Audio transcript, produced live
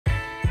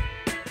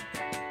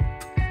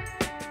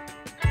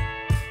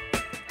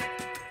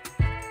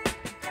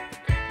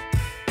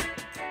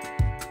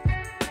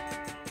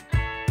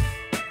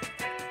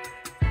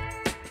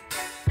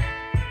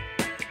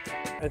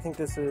I think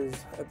this is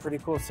a pretty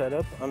cool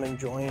setup. I'm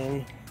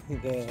enjoying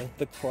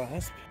the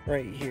clasp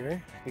right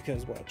here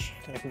because watch,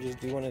 I can just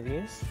do one of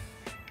these.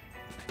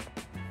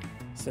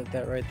 Set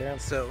that right there.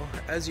 So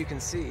as you can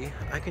see,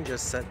 I can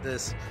just set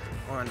this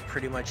on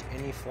pretty much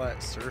any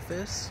flat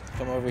surface.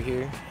 Come over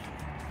here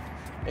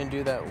and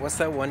do that. What's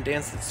that one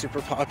dance that's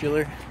super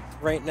popular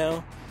right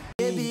now?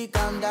 Baby,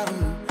 calm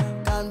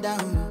down, calm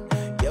down.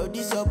 Yo,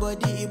 this your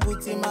body, it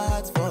puts in my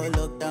heart for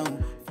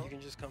lockdown. You can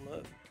just come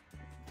up.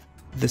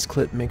 This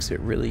clip makes it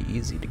really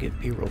easy to get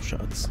B-roll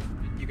shots.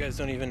 You guys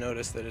don't even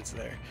notice that it's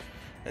there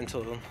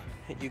until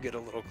you get a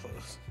little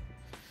close.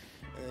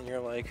 And then you're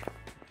like,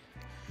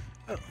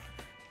 oh.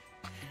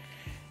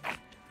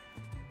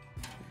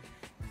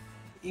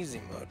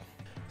 Easy mode.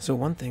 So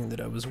one thing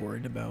that I was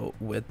worried about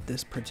with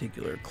this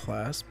particular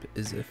clasp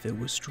is if it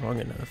was strong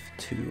enough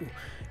to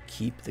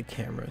keep the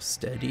camera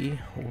steady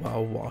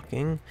while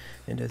walking,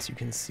 and as you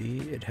can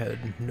see, it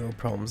had no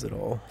problems at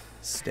all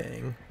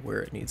staying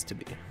where it needs to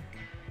be.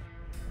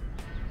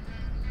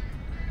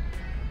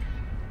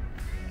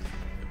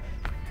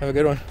 Have a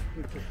good one.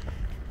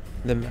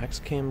 The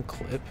MaxCam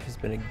Clip has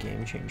been a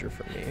game changer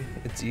for me.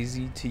 It's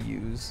easy to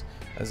use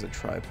as a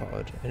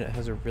tripod, and it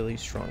has a really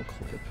strong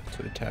clip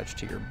to attach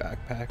to your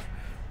backpack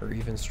or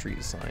even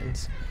street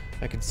signs.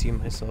 I could see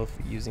myself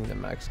using the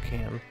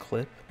MaxCam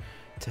Clip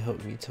to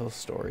help me tell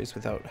stories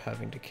without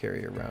having to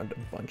carry around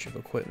a bunch of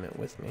equipment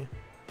with me.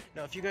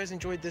 Now, if you guys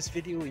enjoyed this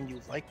video and you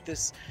like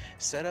this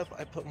setup,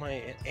 I put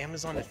my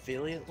Amazon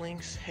affiliate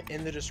links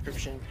in the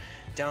description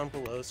down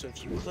below. So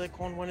if you click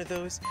on one of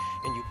those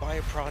and you buy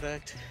a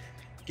product,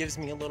 it gives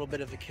me a little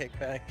bit of a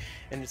kickback,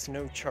 and it's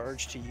no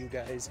charge to you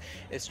guys.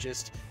 It's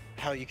just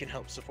how you can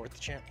help support the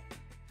channel.